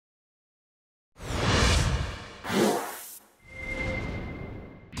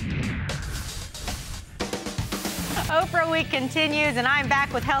Oprah Week continues, and I'm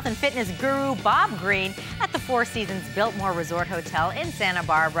back with health and fitness guru Bob Green at the Four Seasons Biltmore Resort Hotel in Santa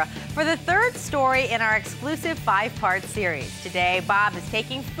Barbara for the third story in our exclusive 5-part series. Today, Bob is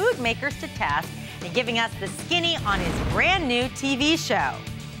taking food makers to task and giving us the skinny on his brand new TV show.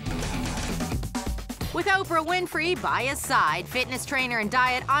 With Oprah Winfrey by his side, fitness trainer and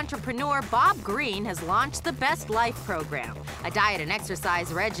diet entrepreneur Bob Green has launched the Best Life program, a diet and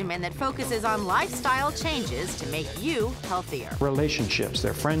exercise regimen that focuses on lifestyle changes to make you healthier. Relationships,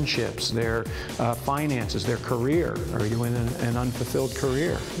 their friendships, their finances, their career. Are you in an unfulfilled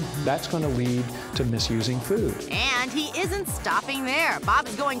career? That's going to lead to misusing food. And he isn't stopping there.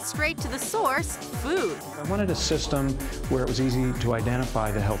 Bob's going straight to the source, food. I wanted a system where it was easy to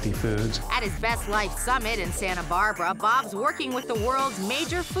identify the healthy foods. At his Best Life Summit in Santa Barbara, Bob's working with the world's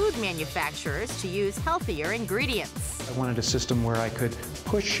major food manufacturers to use healthier ingredients. I wanted a system where I could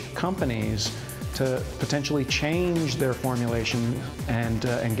push companies to potentially change their formulation and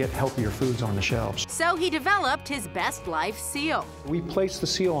get healthier foods on the shelves. So he developed his Best Life seal. We place the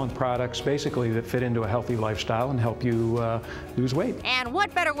seal on products basically that fit into a healthy lifestyle and help you lose weight. And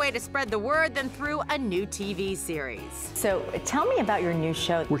what better way to spread the word than through a new TV series? So tell me about your new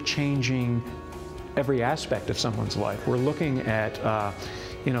show. We're changing every aspect of someone's life. We're looking at,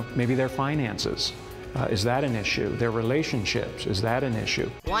 maybe their finances. Is that an issue? Their relationships, is that an issue?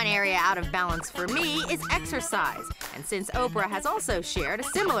 One area out of balance for me is exercise. And since Oprah has also shared a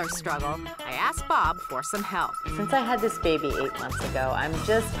similar struggle, I asked Bob for some help. Since I had this baby 8 months ago, I'm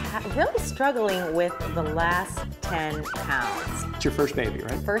just really struggling with the last 10 pounds. It's your first baby,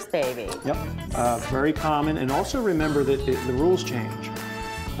 right? First baby. Yep, very common. And also remember that the rules change.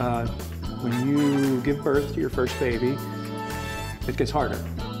 When you give birth to your first baby, it gets harder.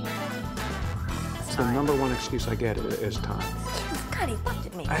 It's the #1 excuse I get is time. God, he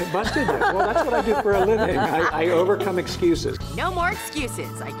busted me. I busted you. Well, that's what I do for a living. I overcome excuses. No more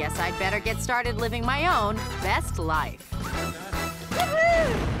excuses. I guess I'd better get started living my own best life.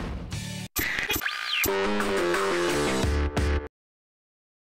 Woohoo!